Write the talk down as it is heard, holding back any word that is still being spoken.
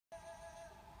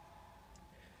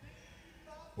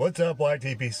What's up,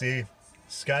 YTPC?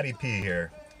 Scotty P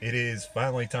here. It is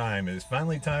finally time. It is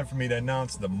finally time for me to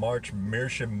announce the March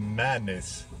Meerschaum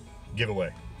Madness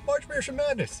giveaway. March Meerschaum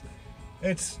Madness!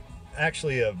 It's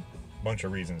actually a bunch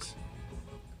of reasons.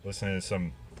 Listening to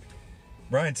some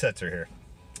Ryan Setzer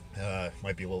here.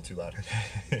 Might be a little too loud.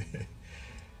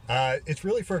 It's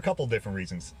really for a couple different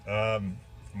reasons.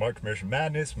 March Meerschaum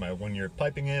Madness, my 1-year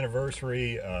piping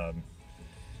anniversary.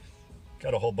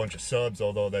 Got a whole bunch of subs,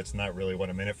 although that's not really what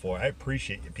I'm in it for. I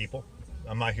appreciate you people.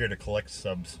 I'm not here to collect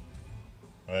subs,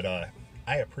 but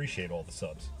I appreciate all the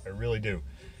subs. I really do.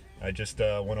 I just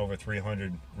went over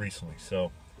 300 recently,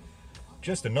 so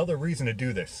just another reason to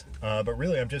do this. But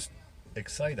really, I'm just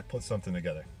excited to put something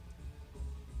together.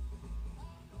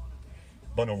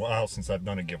 Been a while since I've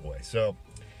done a giveaway, so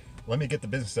let me get the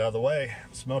business out of the way.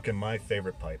 I'm smoking my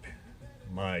favorite pipe,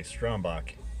 my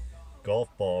Straumbach golf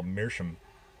ball Meerschaum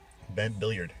bent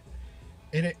billiard.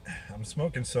 In it, I'm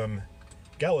smoking some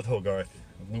GAW with Hogarth,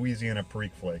 Louisiana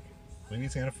Freak Flake.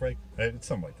 Louisiana Flake? It's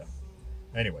something like that.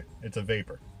 Anyway, it's a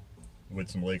vapor with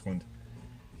some Lakeland.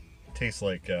 Tastes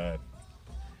like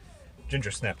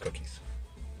ginger snap cookies.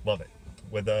 Love it.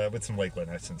 With some Lakeland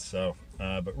essence. So,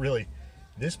 but really,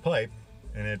 this pipe,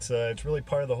 and it's really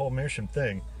part of the whole Meerschaum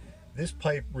thing. This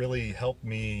pipe really helped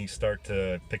me start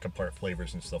to pick apart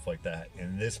flavors and stuff like that.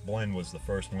 And this blend was the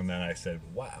first one that I said,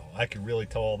 wow, I could really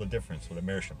tell all the difference with a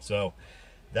Meerschaum. So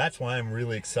that's why I'm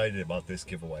really excited about this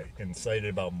giveaway. And excited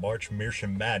about March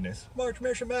Meerschaum Madness. March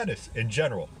Meerschaum Madness in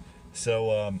general.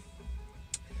 So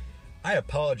I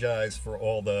apologize for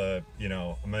all the,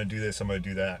 I'm going to do this, I'm going to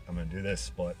do that, I'm going to do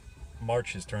this. But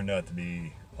March has turned out to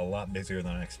be a lot busier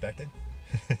than I expected.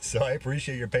 So I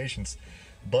appreciate your patience.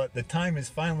 But the time is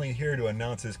finally here to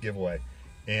announce this giveaway.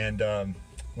 And let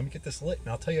me get this lit and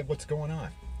I'll tell you what's going on.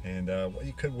 And what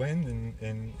you could win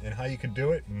and how you could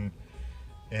do it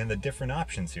and the different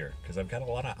options here. Because I've got a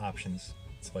lot of options.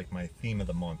 It's like my theme of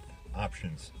the month.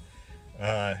 Options.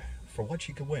 For what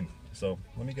you could win. So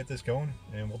let me get this going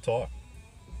and we'll talk.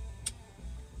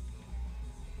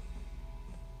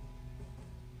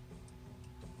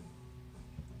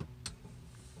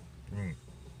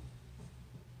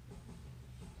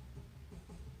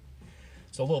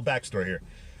 So a little backstory here.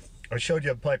 I showed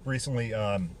you a pipe recently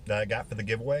that I got for the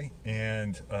giveaway,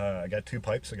 and I got 2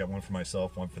 pipes. I got one for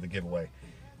myself, one for the giveaway.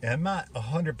 And I'm not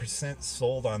 100%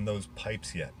 sold on those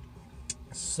pipes yet.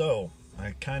 So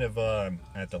I kind of,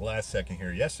 at the last second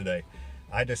here yesterday,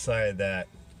 I decided that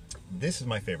this is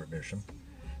my favorite Meerschaum.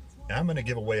 And I'm going to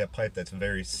give away a pipe that's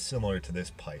very similar to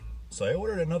this pipe. So I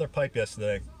ordered another pipe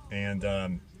yesterday,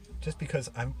 and just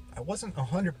because I wasn't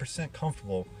 100%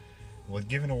 comfortable with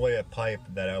giving away a pipe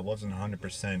that I wasn't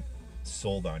 100%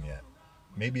 sold on yet.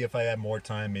 Maybe if I had more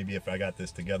time, maybe if I got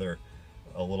this together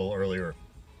a little earlier,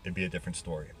 it'd be a different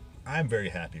story. I'm very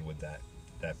happy with that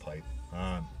pipe.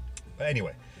 But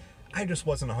anyway, I just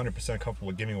wasn't 100% comfortable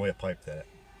with giving away a pipe that,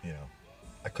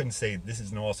 I couldn't say this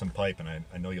is an awesome pipe and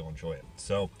I know you'll enjoy it.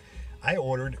 So I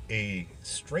ordered a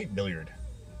straight billiard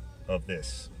of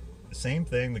this. The same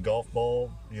thing, the golf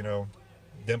ball,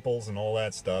 dimples and all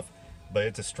that stuff. But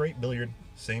it's a straight billiard,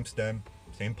 same stem,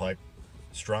 same pipe,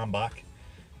 Straumbach,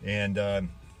 and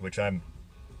which a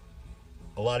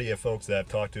lot of you folks that I've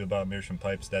talked to about Meerschaum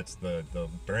pipes, that's the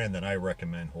brand that I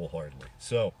recommend wholeheartedly.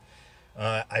 So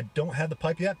I don't have the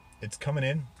pipe yet. It's coming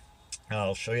in.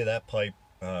 I'll show you that pipe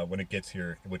when it gets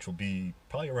here, which will be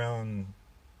probably around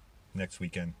next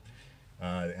weekend,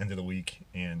 end of the week,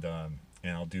 and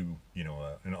I'll do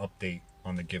an update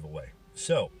on the giveaway.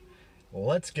 So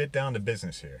let's get down to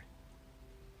business here.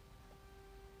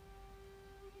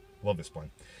 Love this blend.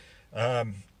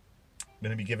 I'm going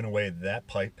to be giving away that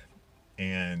pipe,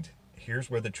 and here's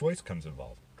where the choice comes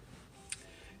involved.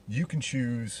 You can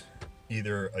choose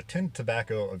either a tin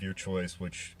tobacco of your choice,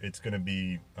 which it's going to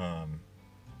be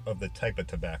of the type of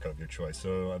tobacco of your choice.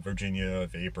 So a Virginia, a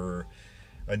Vapor,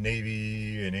 a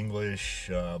Navy, an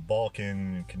English,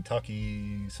 Balkan,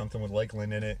 Kentucky, something with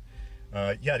Lakeland in it,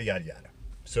 yada, yada, yada.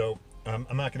 So I'm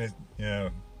not going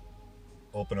to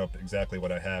open up exactly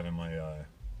what I have in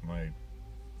my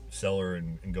cellar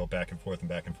and go back and forth and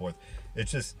back and forth.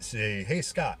 It's just say, hey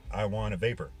Scott, I want a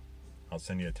Vapor. I'll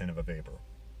send you a tin of a Vapor.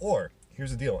 Or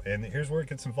here's the deal, and here's where it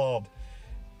gets involved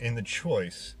in the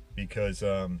choice, because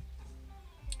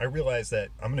I realize that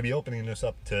I'm going to be opening this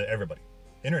up to everybody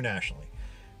internationally.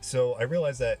 So I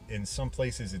realize that in some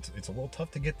places it's a little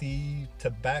tough to get the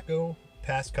tobacco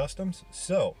past customs.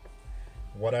 So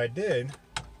what I did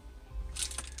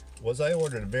was I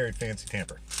ordered a very fancy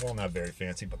tamper. Well, not very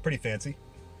fancy, but pretty fancy.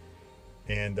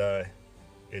 And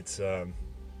it's got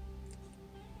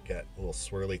a little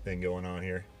swirly thing going on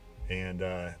here. And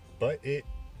but it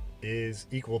is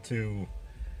equal to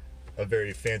a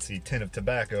very fancy tin of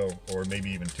tobacco, or maybe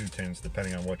even 2 tins,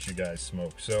 depending on what you guys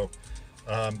smoke. So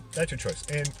that's your choice.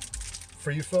 And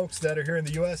for you folks that are here in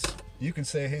the US, you can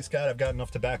say, hey Scott, I've got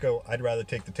enough tobacco, I'd rather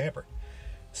take the tamper.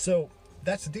 So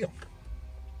that's the deal.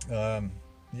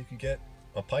 You can get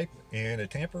a pipe and a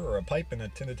tamper, or a pipe and a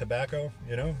tin of tobacco,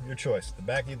 you know, your choice. The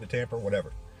baggie, the tamper,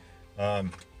 whatever.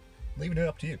 Leaving it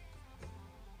up to you.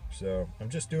 So I'm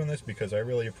just doing this because I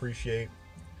really appreciate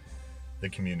the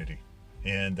community.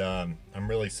 And I'm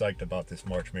really psyched about this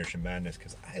March Meerschaum Madness,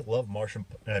 because I love Meerschaum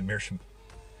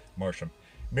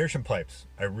pipes.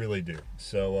 I really do.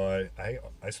 So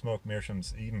I smoke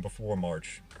Meerschaums even before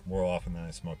March more often than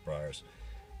I smoke briars.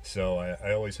 So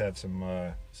I always have some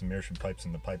Meerschaum pipes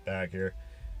in the pipe bag here,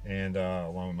 and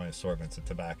along with my assortments of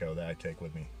tobacco that I take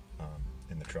with me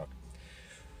in the truck.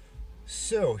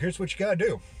 So here's what you gotta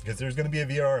do, because there's gonna be a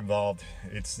VR involved.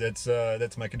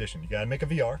 That's my condition. You gotta make a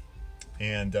VR,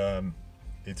 and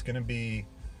it's gonna be.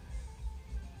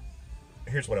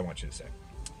 Here's what I want you to say.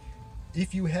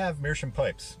 If you have Meerschaum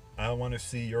pipes, I want to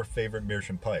see your favorite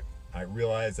Meerschaum pipe. I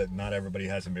realize that not everybody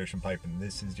has a Meerschaum pipe, and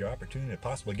this is your opportunity to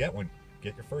possibly get one.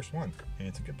 Get your first one, and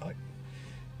it's a good pipe.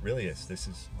 It really is. This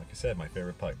is, like I said, my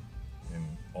favorite pipe in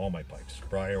all my pipes,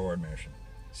 briar or Meerschaum.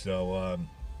 So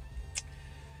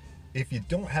if you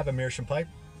don't have a Meerschaum pipe,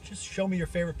 just show me your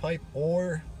favorite pipe,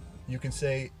 or you can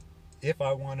say, if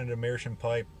I wanted a Meerschaum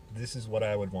pipe, this is what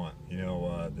I would want. You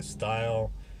know, the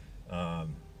style,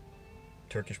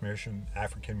 Turkish Meerschaum,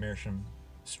 African Meerschaum,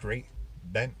 straight,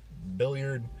 bent,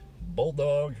 billiard,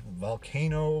 bulldog,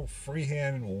 volcano,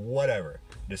 freehand, whatever.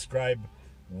 Describe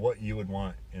what you would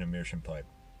want in a Meerschaum pipe.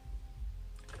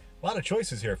 A lot of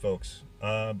choices here, folks,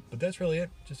 but that's really it.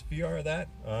 Just VR of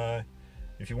that.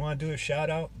 If you want to do a shout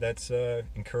out, that's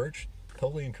encouraged,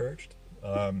 totally encouraged.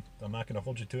 I'm not going to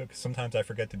hold you to it, because sometimes I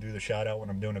forget to do the shout out when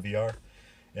I'm doing a VR,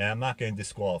 and I'm not going to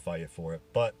disqualify you for it.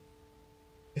 But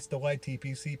it's the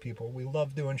YTPC people. We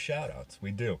love doing shout outs.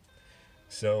 We do.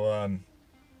 So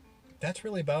that's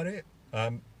really about it.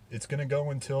 It's going to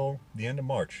go until the end of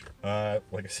March.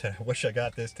 Like I said, I wish I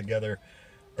got this together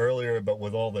earlier, but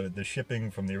with all the shipping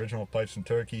from the original pipes from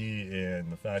Turkey,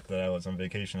 and the fact that I was on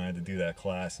vacation, I had to do that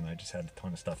class, and I just had a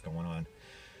ton of stuff going on.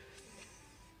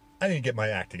 I didn't get my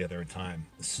act together in time.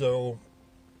 So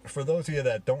for those of you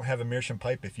that don't have a Meerschaum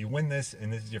pipe, if you win this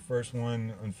and this is your first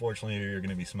one, unfortunately you're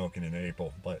going to be smoking in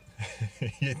April. But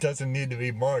it doesn't need to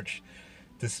be March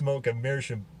to smoke a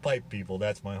Meerschaum pipe, people.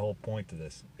 That's my whole point to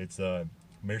this. It's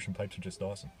Meerschaum pipes are just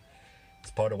awesome.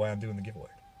 It's part of why I'm doing the giveaway.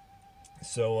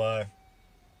 So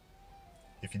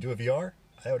if you do a VR,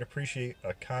 I would appreciate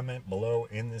a comment below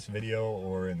in this video,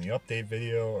 or in the update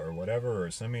video, or whatever, or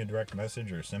send me a direct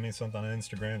message, or send me something on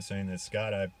Instagram saying that,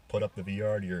 Scott, I put up the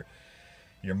VR to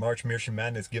your March Meerschaum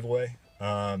Madness giveaway.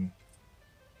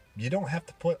 You don't have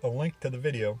to put a link to the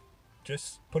video.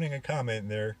 Just putting a comment in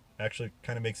there actually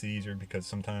kind of makes it easier, because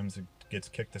sometimes it gets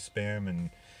kicked to spam, and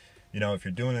you know, if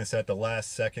you're doing this at the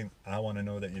last second, I want to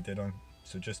know that you did one.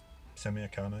 So just send me a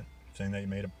comment saying that you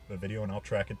made a video, and I'll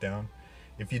track it down.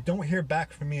 If you don't hear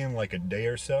back from me in like a day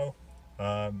or so,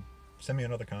 send me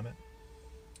another comment.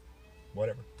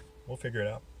 Whatever, we'll figure it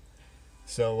out.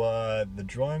 So the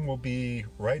drawing will be,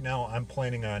 right now I'm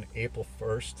planning on April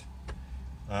 1st,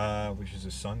 which is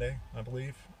a Sunday, I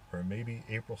believe, or maybe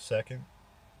April 2nd.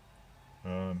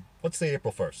 Let's say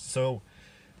April 1st. So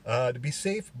to be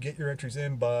safe, get your entries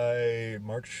in by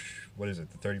March, what is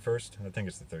it, the 31st? I think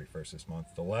it's the 31st this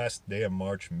month. The last day of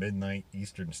March, midnight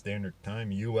Eastern Standard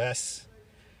Time, US.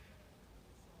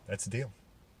 That's the deal.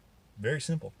 Very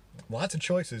simple. Lots of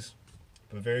choices,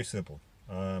 but very simple.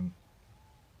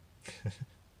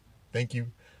 Thank you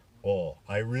all.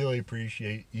 I really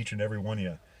appreciate each and every one of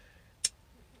you.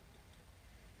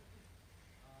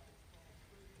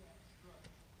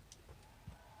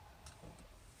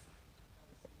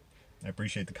 I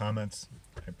appreciate the comments.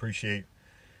 I appreciate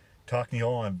talking to you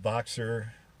all on Voxer,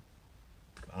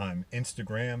 on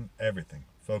Instagram, everything.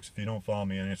 Folks, if you don't follow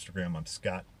me on Instagram, I'm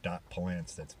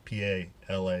Scott.Palance. That's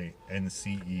Palance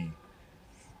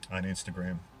on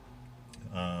Instagram.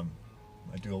 I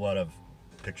do a lot of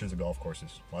pictures of golf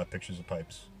courses, a lot of pictures of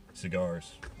pipes,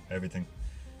 cigars, everything.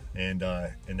 And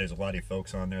there's a lot of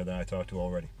folks on there that I talked to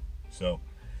already. So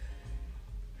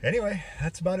anyway,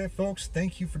 that's about it, folks.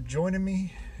 Thank you for joining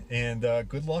me, and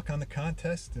good luck on the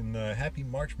contest, and happy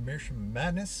March Meerschaum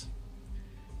Madness,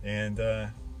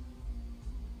 and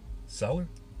salute.